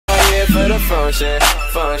function.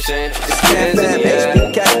 Just get in,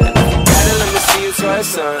 yeah. Gotta let me see you try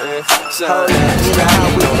something. You know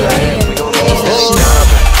how we play. We gon' make this jump.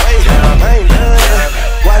 I ain't done yet.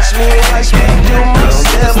 Watch me do my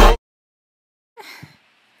step.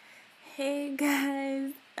 Hey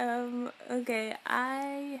guys, okay,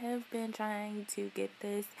 I have been trying to get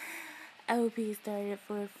this LP started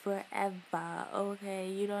for forever. Okay,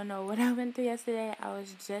 you don't know what I went through yesterday. I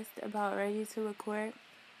was just about ready to record,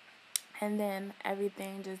 and then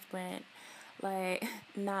everything just went like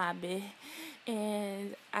knobby,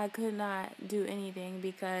 and I could not do anything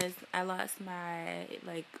because I lost my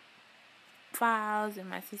files and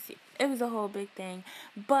my CC. It was a whole big thing,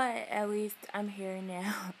 but at least I'm here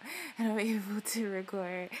now and I'm able to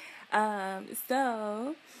record.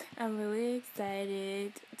 So I'm really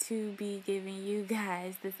excited to be giving you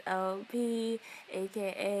guys this LP,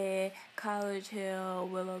 aka College Hill,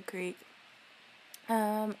 Willow Creek.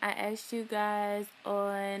 I asked you guys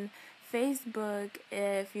on Facebook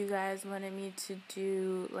if you guys wanted me to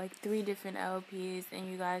do like 3 different LPs,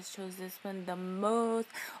 and you guys chose this one the most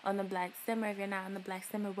on the Black Simmer. If you're not on the Black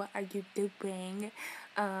Simmer, what are you doing?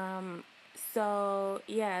 So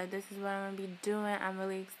yeah, this is what I'm gonna be doing. I'm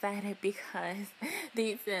really excited because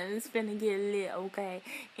these Sims finna get lit, okay?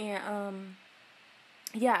 And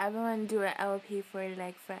yeah, I've been wanting to do an LP for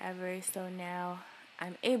like forever, so now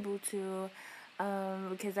I'm able to.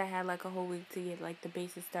 Because I had like a whole week to get like the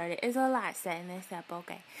basis started. It's a lot setting this up,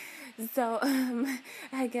 okay? So,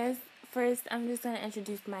 I guess first I'm just going to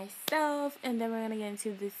introduce myself, and then we're going to get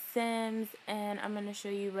into the Sims, and I'm going to show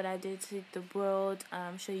you what I did to the world,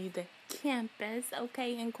 show you the campus,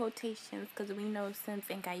 okay, in quotations, because we know Sims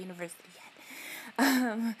ain't got university yet.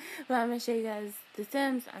 But I'm going to show you guys the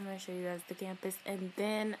Sims, I'm going to show you guys the campus, and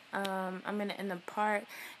then I'm going to end the part,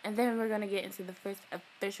 and then we're going to get into the first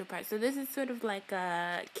official part. So this is sort of like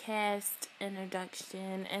a cast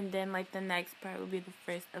introduction, and then like the next part will be the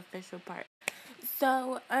first official part.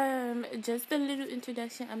 So, just a little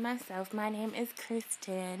introduction of myself. My name is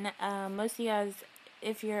Kristen. Most of you guys,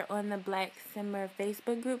 if you're on the Black Simmer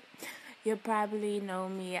Facebook group, you'll probably know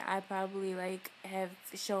me. I probably have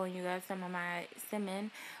shown you guys some of my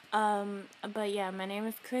simming. But yeah, my name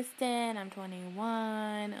is Kristen. I'm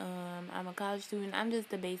 21. I'm a college student. I'm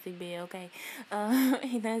just a basic bitch, okay?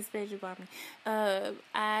 Ain't nothing special about me.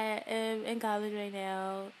 I am in college right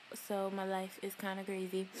now, so my life is kind of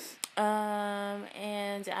crazy.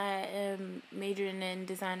 And I am majoring in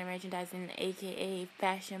design and merchandising, aka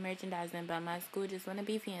fashion merchandising, but my school just wanna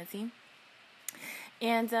be fancy.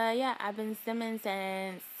 And yeah, I've been simming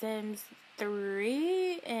since Sims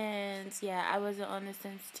 3, and yeah, I wasn't on the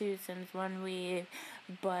Sims 2, Sims 1 wave,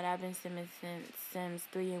 but I've been simming since Sims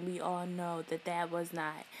 3, and we all know that was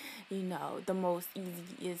not, the most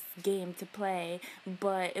easiest game to play,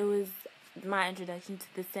 but it was my introduction to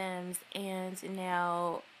the Sims, and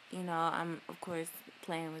now, I'm, of course,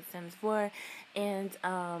 playing with Sims 4, and,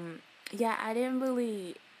 yeah, I didn't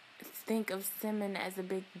really think of simming as a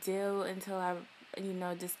big deal until I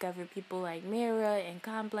discover people like Mirror and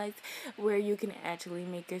Complex, where you can actually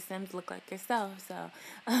make your Sims look like yourself. So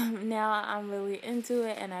now I'm really into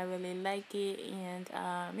it, and I really like it, and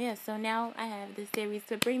yeah, so now I have this series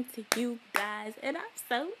to bring to you guys, and I'm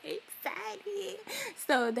so excited.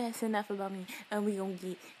 So that's enough about me, and we gonna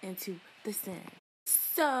get into the Sims.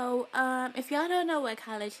 So if y'all don't know what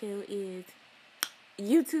College Hill is,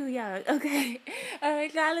 you too young, okay?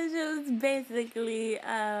 College Hill is basically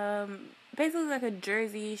like a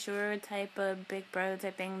Jersey Shore type of Big Brother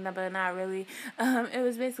type thing, but not really. It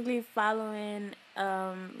was basically following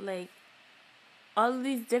like all of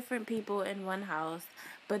these different people in one house,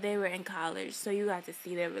 but they were in college, so you got to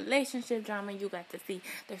see their relationship drama, you got to see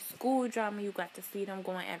their school drama, you got to see them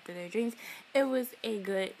going after their dreams. It was a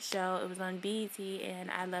good show. It was on BET, and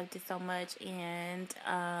I loved it so much, and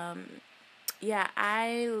yeah,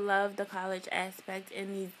 I love the college aspect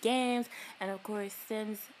in these games, and of course,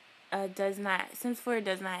 Sims 4 does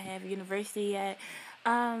not have university yet.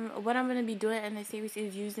 What I'm going to be doing in this series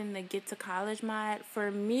is using the Get to College mod.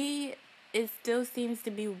 For me, it still seems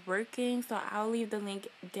to be working, so I'll leave the link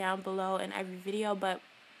down below in every video, but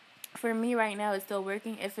for me right now, it's still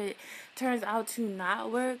working. If it turns out to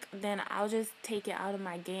not work, then I'll just take it out of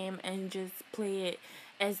my game and just play it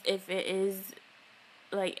as if it is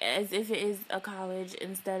a college,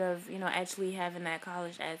 instead of actually having that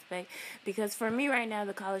college aspect, because for me right now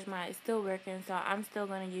the college mod is still working, so I'm still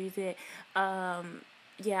going to use it.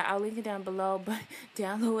 Yeah, I'll link it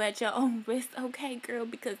download at your own risk, okay girl,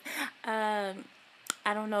 because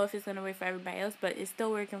I don't know if it's gonna work for everybody else, but it's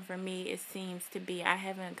still working for me. It seems to be. I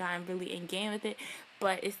haven't gotten really in game with it,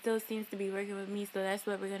 but it still seems to be working with me. So that's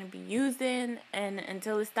what we're gonna be using, and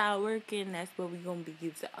until it starts working, that's what we're gonna be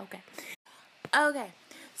using. Okay.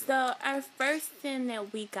 So our first thing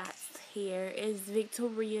that we got here is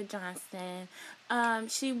Victoria Johnson.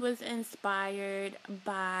 She was inspired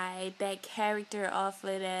by that character off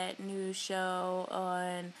of that new show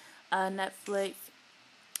on Netflix,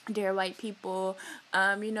 Dear White People.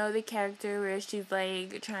 You know, the character where she's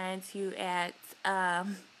like trying to act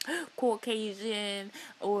Caucasian,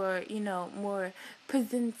 or, you know, more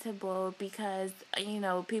presentable because, you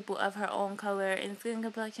know, people of her own color and skin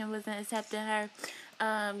complexion wasn't accepting her.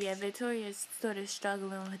 Yeah, Victoria's sort of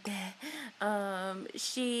struggling with that.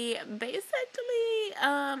 She basically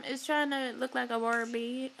is trying to look like a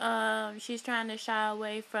Barbie. She's trying to shy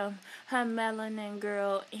away from her melanin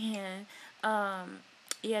girl, and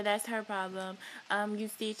yeah, that's her problem. You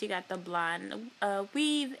see, she got the blonde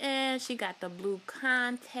weave in. She got the blue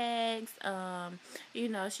contacts. You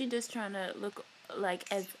know, she just trying to look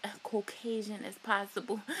like as Caucasian as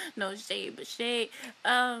possible. No shade, but shade.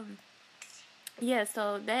 Yeah,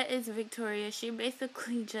 so that is Victoria. She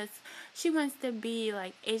basically she wants to be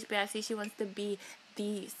like HBIC. She wants to be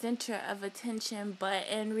the center of attention, but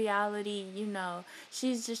in reality, you know,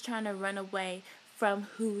 she's just trying to run away from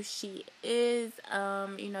who she is.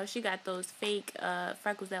 You know, she got those fake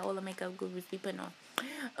freckles that all the makeup gurus be putting on.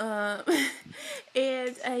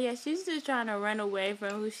 And yeah, she's just trying to run away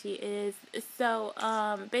from who she is. So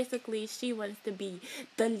basically, she wants to be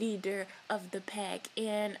the leader of the pack,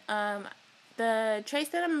 and the traits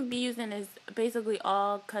that I'm gonna be using is basically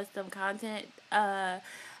all custom content. I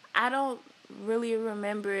don't really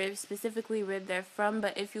remember specifically where they're from,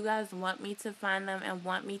 but if you guys want me to find them and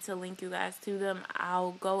want me to link you guys to them,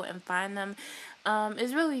 I'll go and find them.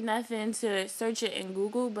 It's really nothing to search it in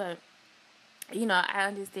Google, but you know, I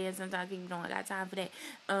understand sometimes people don't got time for that.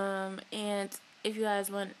 And if you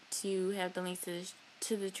guys want to have the links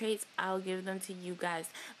to the traits, I'll give them to you guys.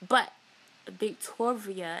 But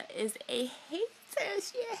Victoria is a hater.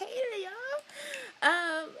 She a hater,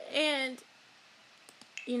 y'all. And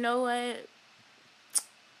you know what?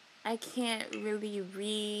 I can't really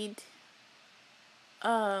read.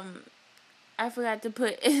 I forgot to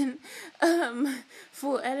put in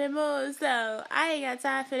full edit mode, so I ain't got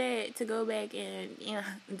time for that to go back and, you know,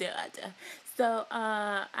 do it. So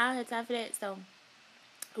I don't have time for that. So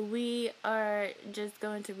we are just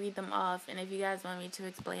going to read them off, and if you guys want me to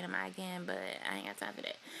explain them, I can, but I ain't got time for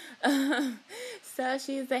that. So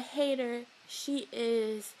she's a hater. She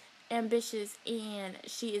is ambitious, and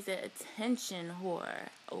she is an attention whore.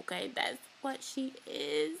 Okay, that's what she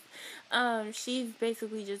is. She's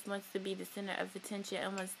basically just wants to be the center of attention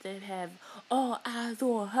and wants to have all eyes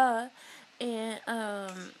on her. And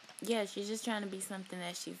yeah, she's just trying to be something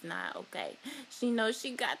that she's not. Okay, she knows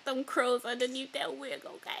she got them curls underneath that wig.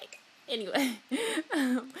 Okay. Anyway,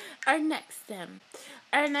 our next sim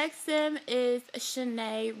is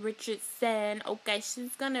Shanae Richardson. Okay,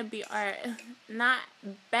 she's gonna be our not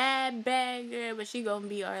bad girl, but she gonna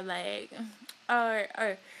be our like our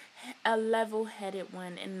a level-headed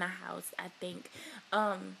one in the house, I think.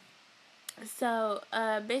 So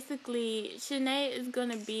basically, Shanae is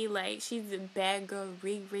gonna be like, she's a bad girl,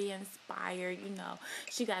 Riri inspired. You know,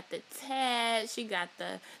 she got the tats, she got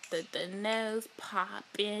the nose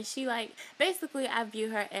popping. She like, basically, I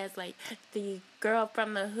view her as like the girl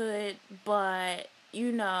from the hood, but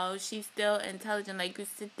you know, she's still intelligent. Like, you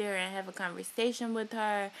sit there and have a conversation with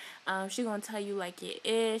her. She gonna tell you like it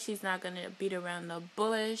is. She's not gonna beat around the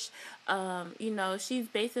bush. You know, she's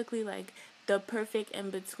basically like the perfect in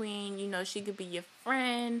between. You know, she could be your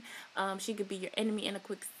friend. She could be your enemy in a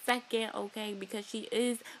quick second. Okay, because she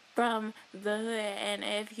is from the hood. And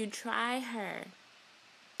if you try her,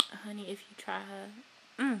 honey, if you try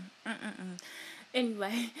her,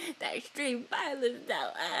 Anyway, that extreme violence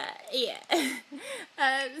though, yeah.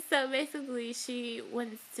 So basically, she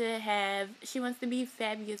wants to be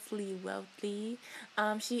fabulously wealthy.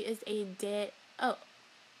 She is a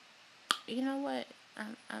you know what?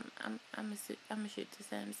 I'm gonna shoot the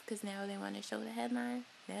Sims because now they want to show the headline.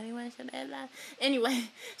 Anyway,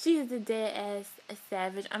 she is a dead ass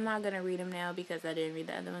savage. I'm not gonna read them now because I didn't read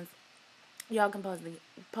the other ones. Y'all can pause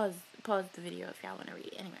the video if y'all want to read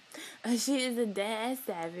it. Anyway, she is a dead ass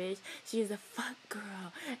savage. She is a fuck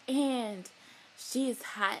girl, and she is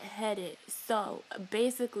hot-headed. So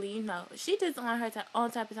basically, you know, she just on her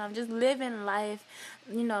own type of time, just living life.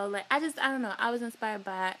 You know, like I don't know. I was inspired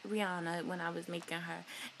by Rihanna when I was making her,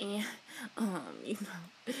 and you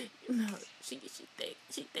know, she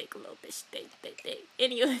think a little bit, she think.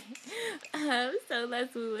 Anyway, so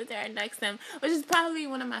let's move with our next sim, which is probably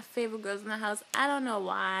one of my favorite girls in the house. I don't know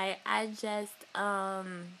why. I just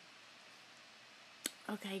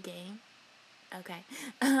okay, game. Okay.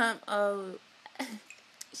 Oh,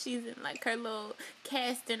 she's in like her little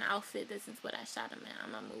casting outfit. This is what I shot him in.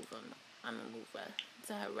 I'm gonna move her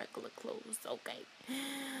to her regular clothes. Okay.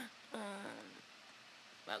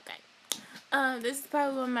 Okay. This is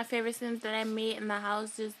probably one of my favorite Sims that I made in the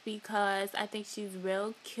house just because I think she's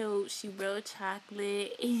real cute. She real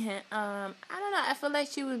chocolate, and I don't know. I feel like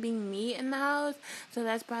she would be me in the house, so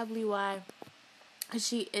that's probably why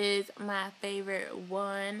she is my favorite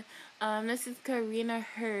one. This is Karina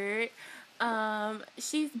Hurt.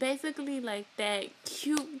 She's basically like that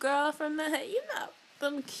cute girl from the hood, you know,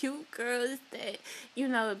 them cute girls that, you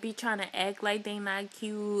know, be trying to act like they not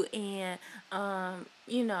cute, and,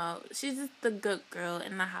 you know, she's just the good girl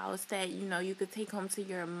in the house that, you know, you could take home to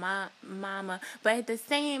your mama, but at the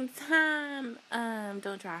same time,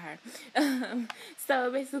 don't try her.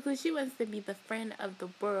 So basically, she wants to be the friend of the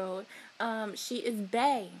world. She is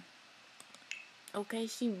bae. Okay,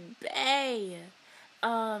 she bae.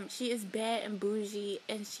 She is bad and bougie,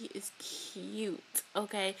 and she is cute.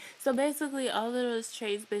 Okay, so basically, all of those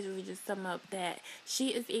traits basically just sum up that she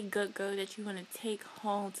is a good girl that you want to take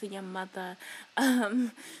home to your mother. My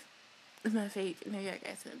fake New York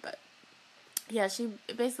accent, but yeah, she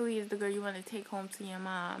basically is the girl you want to take home to your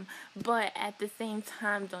mom, but at the same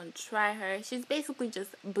time, don't try her. She's basically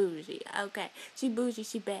just bougie. Okay, she bougie,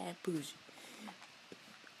 she bad, bougie.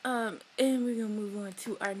 And we're gonna move on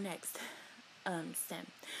to our next sim,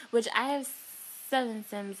 which I have 7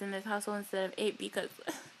 sims in this household instead of 8 because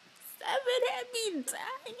 7 had me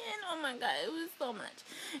dying. Oh my god, it was so much.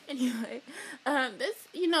 Anyway, this,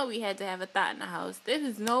 you know, we had to have a thought in the house. There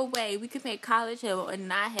is no way we could make College Hill and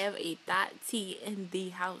not have a thought T in the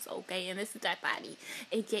house, okay? And this is our thotty,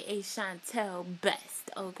 aka Chantel Best,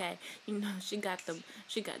 okay? You know, she got them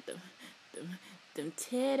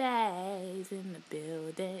titties in the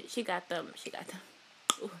building. She got them.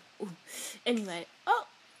 Ooh. Anyway,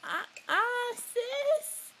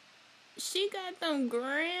 sis, she got them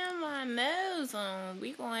grandma nails on.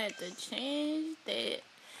 We gonna have to change that.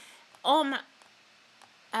 Oh my,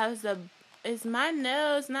 is my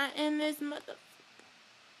nails not in this mother?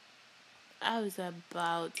 I was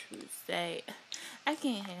about to say, I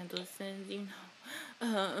can't handle sins, you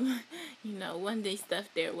know. You know, one day stuff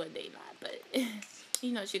there, one day not, but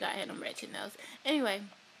you know, she got had them ratchet nails. Anyway,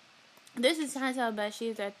 this is Chantel Best.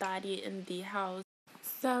 She's our thotty in the house.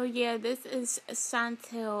 So yeah, this is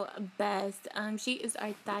Chantel Best. She is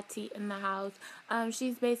our thotty in the house.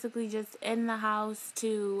 She's basically just in the house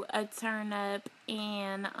to turn up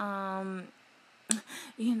and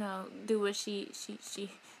you know, do what she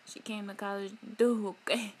came to college to do.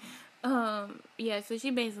 Okay. Yeah. So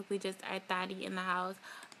she basically just our thotty in the house.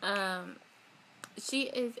 She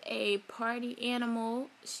is a party animal.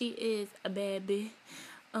 She is a baby.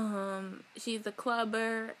 She's a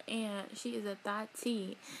clubber, and she is a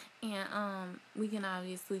thotty, and we can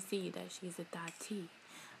obviously see that she's a thotty.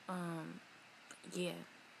 Yeah,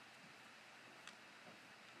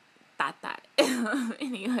 thot.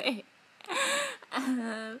 Anyway,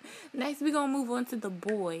 next we gonna move on to the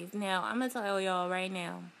boys. Now I'm gonna tell y'all right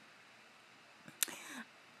now,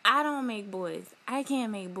 I don't make boys. I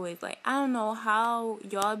can't make boys. Like, I don't know how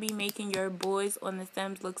y'all be making your boys on the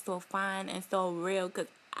Sims look so fine and so real, because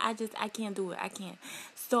I can't do it. I can't.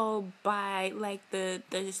 So by like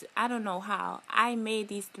I don't know how I made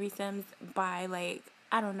these 3 Sims by, like,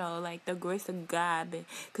 I don't know, like the grace of God,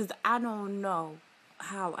 because I don't know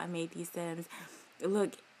how I made these Sims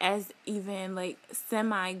look as even like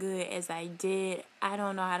semi good as I did. I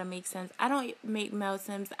don't know how to make Sims. I don't make male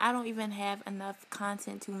Sims. I don't even have enough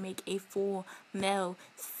content to make a full male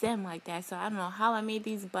Sim like that. So I don't know how I made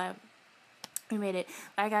these, but we made it.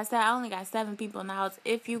 Like I said, I only got 7 people in the house.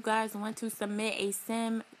 If you guys want to submit a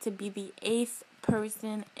Sim to be the 8th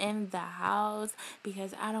person in the house,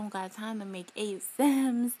 because I don't got time to make 8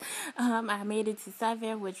 Sims, I made it to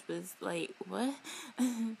 7, which was like, what?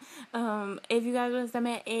 If you guys want to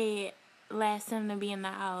submit a last Sim to be in the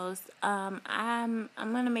house, I'm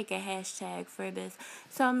gonna make a hashtag for this.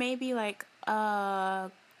 So maybe like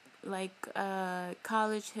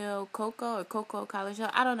College Hill Coco or Coco College Hill.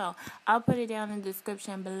 I don't know. I'll put it down in the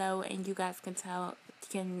description below, and you guys can tell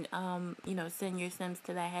can send your Sims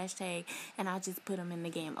to that hashtag, and I'll just put them in the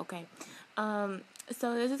game. Okay.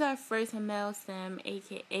 So this is our first male Sim,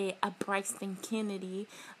 aka a Bryson Kennedy.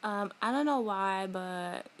 I don't know why,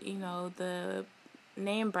 but the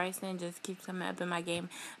name Bryson just keeps coming up in my game.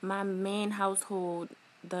 My main household,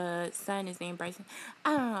 the son is named Bryson.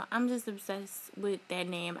 I don't know. I'm just obsessed with that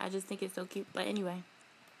name. I just think it's so cute. But anyway.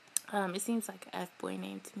 It seems like an F-boy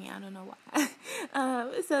name to me. I don't know why.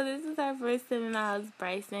 So this is our first Sim in the house,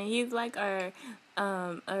 Bryson. He's like our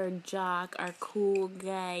jock, our cool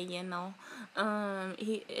guy,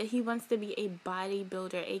 He wants to be a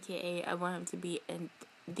bodybuilder, aka I want him to be in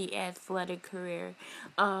the athletic career.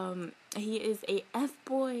 He is a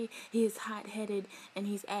F-boy. He is hot-headed and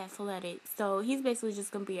he's athletic. So he's basically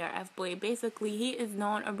just gonna be our F-boy. Basically, he is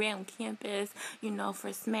known around campus,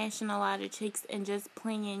 for smashing a lot of chicks and just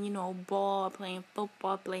playing, ball, playing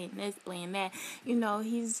football, playing this, playing that.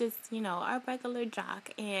 He's just, our regular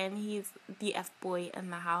jock, and he's the F-boy in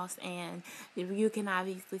the house, and you can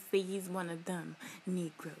obviously see he's one of them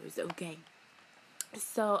Negroes, okay?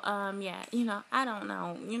 So, yeah, I don't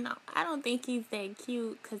know. I don't think he's that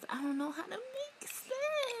cute because I don't know how to make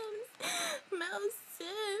Sims. Mel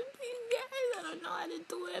Sims, you guys, I don't know how to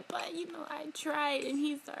do it, but, I tried, and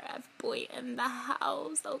he's our F-boy in the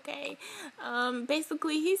house, okay?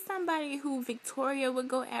 Basically, he's somebody who Victoria would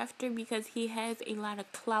go after because he has a lot of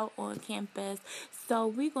clout on campus, so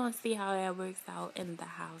we're gonna see how that works out in the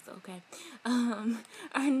house, okay?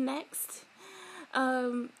 Our next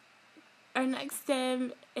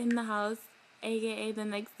Sim in the house, aka the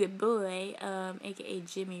next boy, aka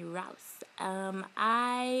Jimmy Rouse.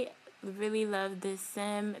 I really love this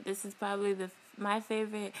Sim. This is probably my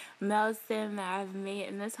favorite male Sim that I've made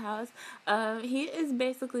in this house. He is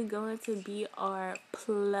basically going to be our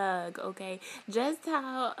plug, okay? Just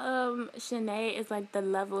how Shanae is like the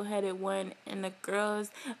level-headed one in the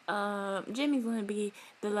girls, Jimmy's going to be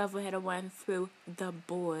the level-headed one through the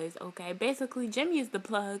boys, okay? Basically, Jimmy is the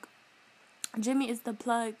plug. Jimmy is the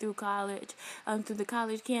plug through college, through the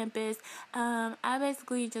college campus. I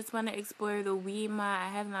basically just want to explore the weed mod. I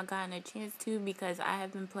have not gotten a chance to because I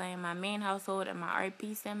have been playing my main household and my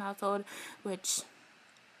RP Sim household, which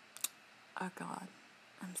are gone.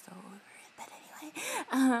 I'm so over it. But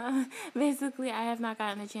anyway, basically, I have not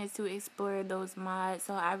gotten a chance to explore those mods,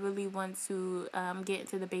 so I really want to get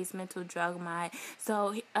into the basemental drug mod.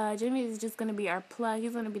 So Jimmy is just going to be our plug.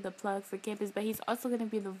 He's going to be the plug for campus, but he's also going to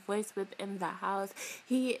be the voice within the house.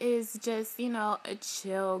 He is just, a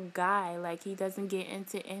chill guy. Like, he doesn't get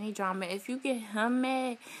into any drama. If you get him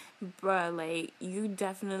mad, bruh, like, you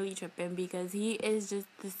definitely tripping because he is just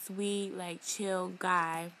the sweet, like, chill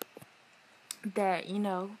guy that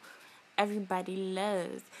everybody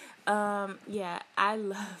loves. Yeah, I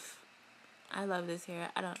love this hair.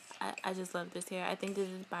 I just love this hair. I think this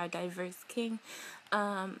is by Diverse King.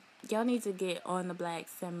 Y'all need to get on the Black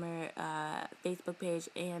Simmer Facebook page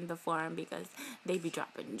and the forum because they be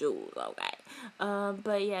dropping jewels, okay?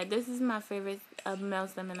 But yeah, this is my favorite male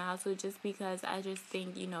Sim in the household just because I just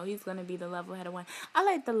think, he's gonna be the level-headed one. I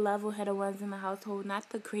like the level-headed ones in the household,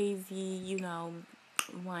 not the crazy,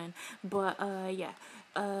 one. But yeah.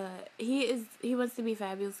 He wants to be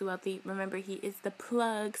fabulously wealthy. Remember, he is the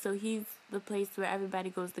plug, so he's the place where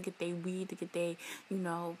everybody goes to get their weed, to get their,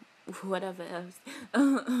 whatever else.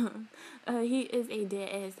 He is a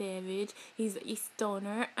dead-ass savage. He's a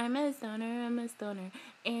stoner. I'm a stoner.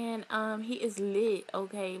 And, he is lit,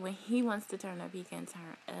 okay? When he wants to turn up, he can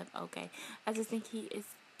turn up, okay? I just think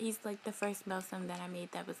he's like the first male Sim that I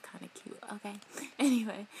made that was kind of cute, okay?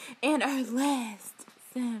 Anyway, and our last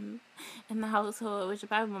Sim in the household, which is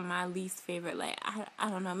probably my least favorite. Like, I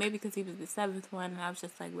don't know, maybe because he was the 7th one, and I was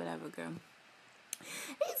just like, whatever, girl.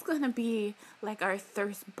 He's gonna be like our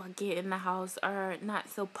thirst bucket in the house, or not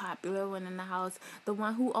so popular one in the house, the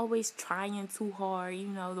one who always trying too hard,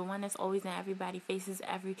 the one that's always in everybody faces,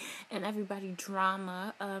 everybody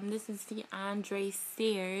drama. This is the Andre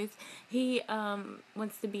Sears. He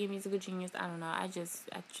wants to be a musical genius. I don't know, I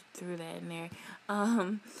threw that in there.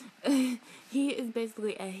 He is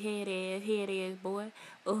basically a head ass boy.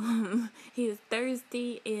 He is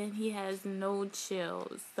thirsty and he has no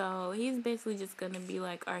chill. So he's basically just gonna be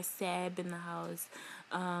like our Sab in the house.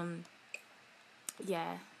 Yeah.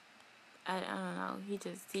 I don't know. He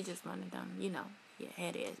just one of them, yeah,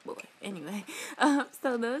 head ass boy. Anyway,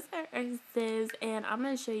 so those are our sis, and I'm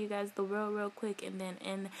gonna show you guys the real quick, and then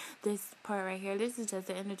in this part right here, this is just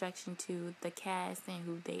an introduction to the cast and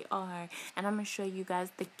who they are, and I'm gonna show you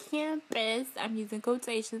guys the campus. I'm using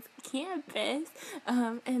quotations, campus,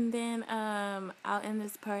 and then I'll end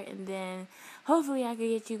this part, and then hopefully I can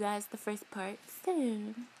get you guys the first part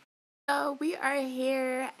soon. So we are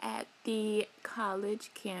here at the college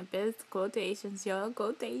campus, quotations, y'all,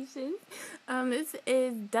 quotations. This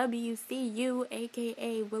is WCU,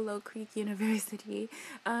 aka Willow Creek University.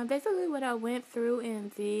 Basically what I went through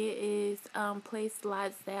and did is place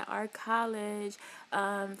slots that are college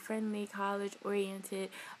friendly, college oriented.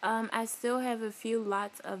 I still have a few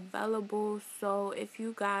lots available, so if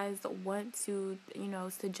you guys want to,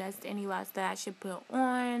 suggest any lots that I should put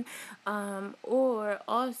on, or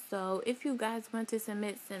also if you guys want to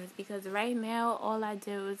submit sims, because right now all I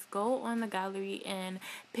did was go on the gallery and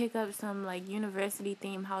pick up some like university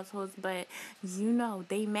themed households, but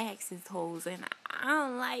they maxes holes and I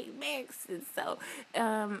don't like maxes, so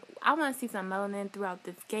I want to see some melanin throughout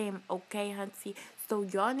this game, okay, hunty? So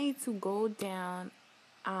y'all need to go down.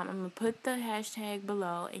 I'm going to put the hashtag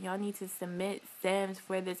below, and y'all need to submit sims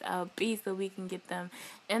for this LB so we can get them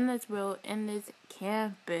in this world, in this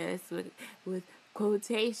campus with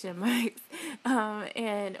quotation marks,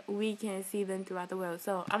 and we can see them throughout the world.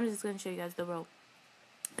 So I'm just going to show you guys the world.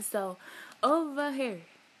 So over here,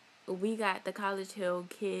 we got the College Hill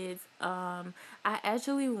kids. I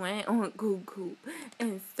actually went on Google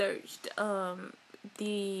and searched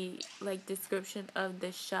the description of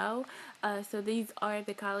the show. So these are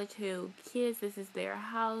the College Hill kids. This is their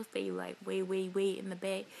house. They way in the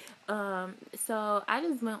back. So I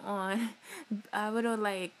just went on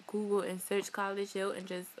Google and search College Hill and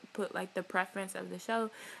just put the preference of the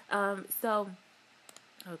show. So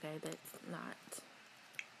okay, that's not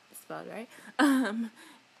spelled right.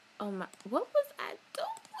 Oh my, what was I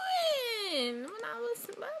doing when I was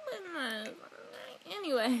spelling this?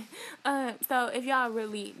 Anyway, so if y'all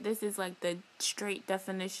really, this is the straight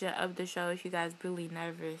definition of the show if you guys really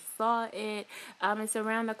never saw it. It's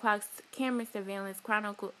around the clock camera surveillance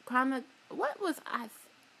what was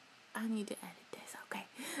I need to edit this, okay.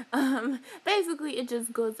 Basically it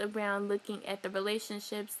just goes around looking at the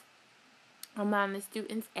relationships among the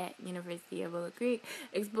students at University of Willow Creek,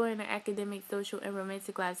 exploring their academic, social, and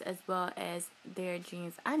romantic lives as well as their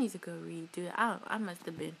dreams. I need to go read, dude. I must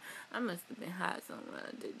have been hot somewhere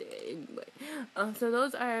today. Anyway, so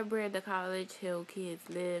those are where the College Hill kids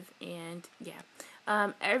live, and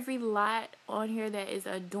yeah. Every lot on here that is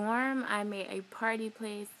a dorm, I made a party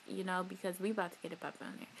place, because we about to get it up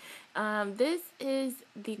on there. This is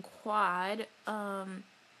the quad.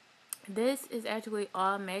 This is actually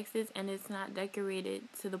all maxes, and it's not decorated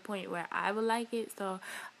to the point where I would like it, so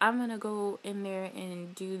I'm gonna go in there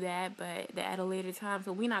and do that, but at a later time.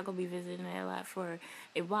 So we're not gonna be visiting that a lot for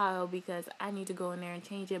a while because I need to go in there and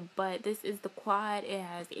change it. But this is the quad. It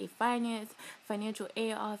has a financial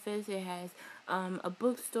aid office. It has a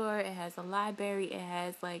bookstore. It has a library. It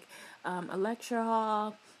has a lecture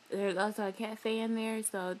hall. There's also a cafe in there.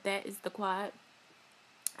 So that is the quad.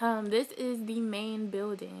 This is the main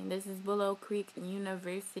building. This is Willow Creek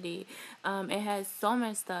University. It has so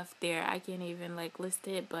much stuff there. I can't even list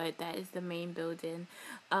it, but that is the main building.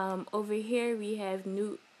 Over here we have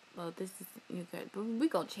this is new, but we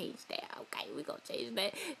gonna change that. Okay, we gonna change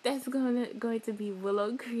that. That's going to be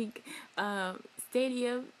Willow Creek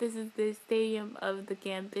Stadium. This is the stadium of the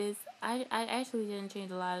campus. I actually didn't change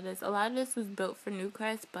a lot of this. A lot of this was built for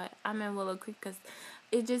Newcrest, but I'm in Willow Creek because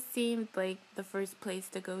it just seemed like the first place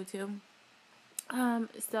to go to.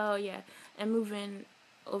 So yeah, and moving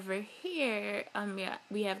over here,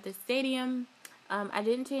 we have the stadium. I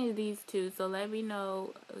didn't change these two, so let me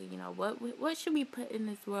know, what should we put in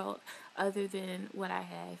this world other than what I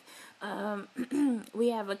have. We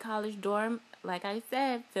have a college dorm, like I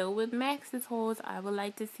said, filled with maxes holes. I would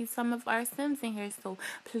like to see some of our sims in here, so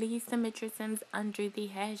please submit your sims under the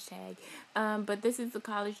hashtag. But this is the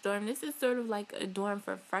college dorm. This is sort of like a dorm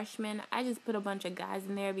for freshmen. I just put a bunch of guys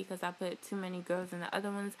in there because I put too many girls in the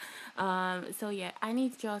other ones. So yeah, I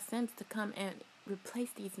need y'all sims to come and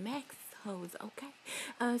replace these maxes hoes,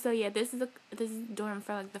 okay. So yeah, this is dorm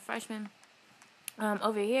for the freshmen.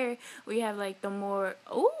 Over here we have the more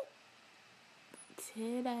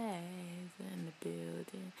titties in the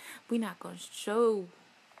building. We not gonna show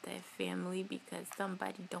that family because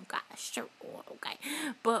somebody don't got a shirt on, okay.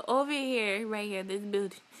 But over here, right here, this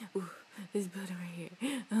building, this building right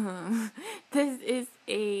here, this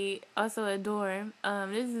is also a dorm.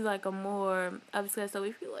 This is a more upscale, so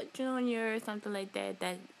if you a junior or something like that,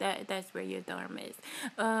 that's where your dorm is.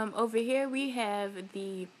 Over here we have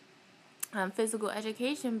the physical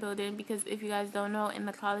education building, because if you guys don't know, in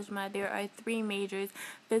the college mod there are 3 majors: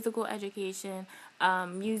 physical education,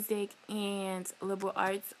 music, and liberal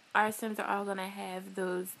arts. our Sims are all gonna have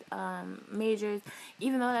those majors,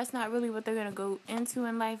 even though that's not really what they're gonna go into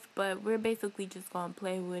in life, but we're basically just gonna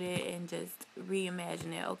play with it and just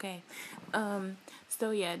reimagine it, okay?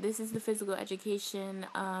 So yeah, this is the physical education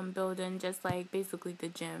building, just like basically the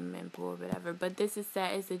gym and pool or whatever, but this is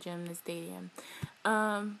set as the gym, the stadium.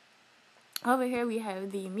 Over here we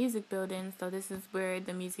have the music building, so this is where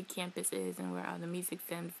the music campus is and where all the music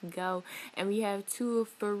sims go, and we have 2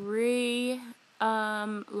 free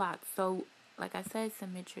lots. So like I said,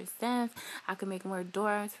 submit your sims. I can make more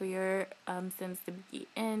dorms for your sims to be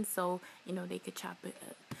in, so you know they could chop it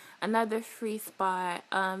up. Another free spot.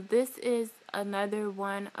 This is another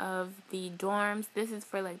one of the dorms. This is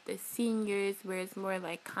for like the seniors, where it's more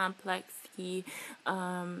like complexy.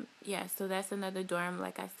 Yeah, so that's another dorm,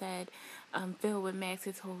 like I said, filled with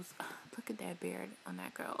Max's holes. Look at that beard on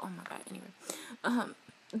that girl. Oh my god. Anyway,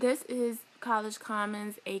 this is College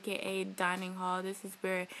Commons, aka dining hall. This is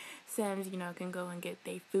where sims, you know, can go and get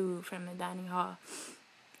their food from the dining hall.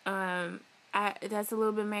 That's a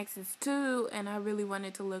little bit Max's too, and I really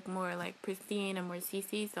wanted to look more like pristine and more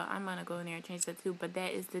CC, so I'm gonna go in there and change that too. But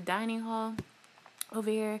that is the dining hall. Over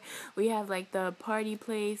here we have like the party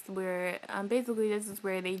place, where basically this is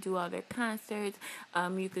where they do all their concerts.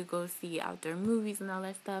 You could go see outdoor movies and all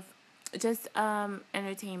that stuff, just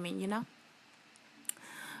entertainment, you know.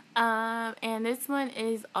 And this one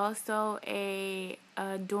is also a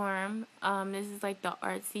dorm. This is like the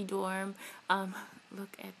artsy dorm.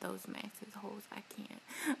 Look at those Max's holes. I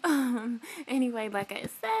can't. Anyway, like I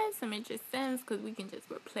said, submit your sims because we can just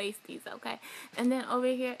replace these, okay? And then over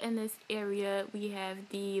here in this area, we have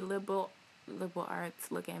the liberal arts.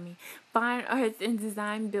 Look at me. Fine arts and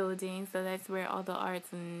design building. So that's where all the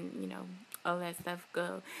arts and, you know, all that stuff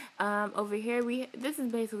go. Over here, this is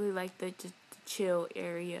basically like the just chill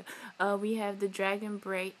area. We have the Dragon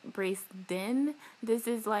Brace Den. This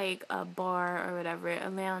is like a bar or whatever, a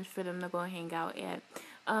lounge for them to go hang out at.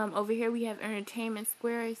 Over here we have Entertainment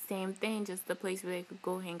Square, same thing, just a place where they could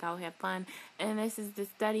go hang out, have fun. And this is the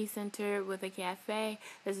study center with a cafe.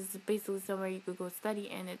 This is basically somewhere you could go study,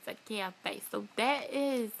 and it's a cafe. So that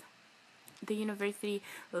is the university.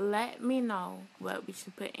 Let me know what we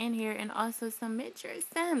should put in here, and also submit your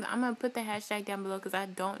sims. I'm gonna put the hashtag down below because I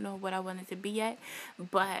don't know what I want it to be yet,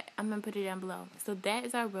 but I'm gonna put it down below. So that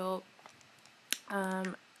is our real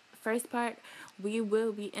first part. We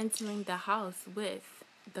will be entering the house with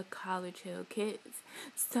the College Hill kids.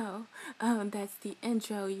 So that's the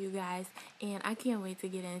intro, you guys, and I can't wait to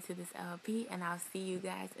get into this LP, and I'll see you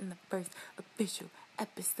guys in the first official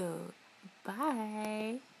episode.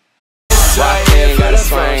 Bye. Why ain't got a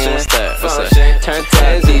swing? What's that? What's that? Turn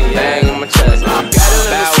tails, bang on my chest.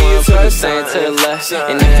 Bad one for the same to the left.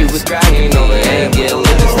 And if you was crying, you know